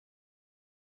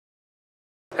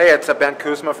Hey, it's Ben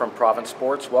Kuzma from Province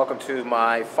Sports. Welcome to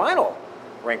my final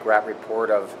Rink Rat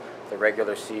Report of the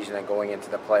regular season and going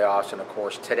into the playoffs. And of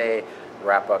course, today,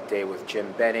 wrap-up day with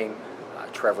Jim Benning,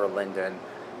 Trevor Linden,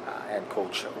 and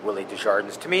Coach Willie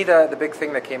Desjardins. To me, the big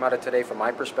thing that came out of today, from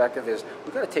my perspective, is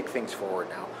we've got to take things forward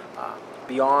now.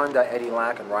 Beyond Eddie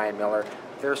Lack and Ryan Miller,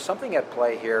 there's something at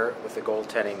play here with the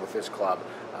goaltending with this club.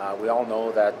 We all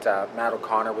know that Matt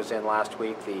O'Connor was in last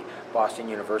week, the Boston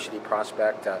University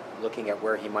prospect, looking at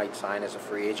where he might sign as a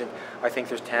free agent. I think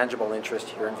there's tangible interest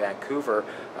here in Vancouver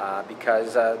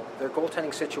because their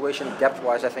goaltending situation,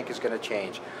 depth-wise, I think is going to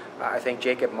change. I think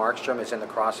Jacob Markstrom is in the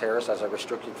crosshairs as a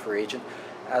restricted free agent,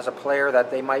 as a player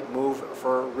that they might move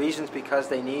for reasons because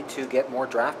they need to get more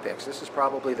draft picks. This is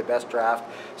probably the best draft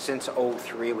since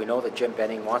 '03. We know that Jim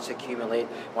Benning wants to accumulate,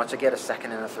 wants to get a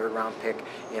second and a third round pick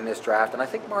in this draft, and I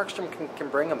think Markstrom can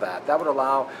bring him that. That would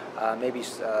allow maybe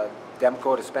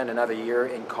Demko to spend another year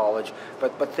in college,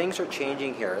 but things are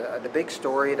changing here. The big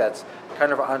story that's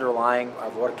kind of underlying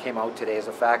of what came out today is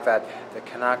the fact that the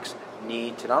Canucks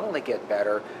need to not only get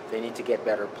better, they need to get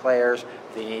better players,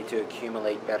 they need to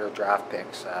accumulate better draft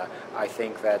picks. I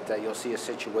think that you'll see a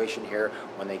situation here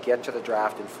when they get to the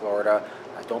draft in Florida.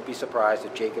 Don't be surprised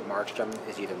if Jacob Markstrom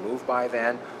is either moved by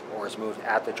then or is moved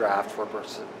at the draft for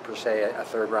per se a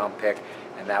third round pick,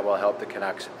 and that will help the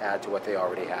Canucks add to what they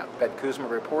already have. Ben Kuzma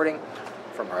reporting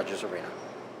from Rogers Arena.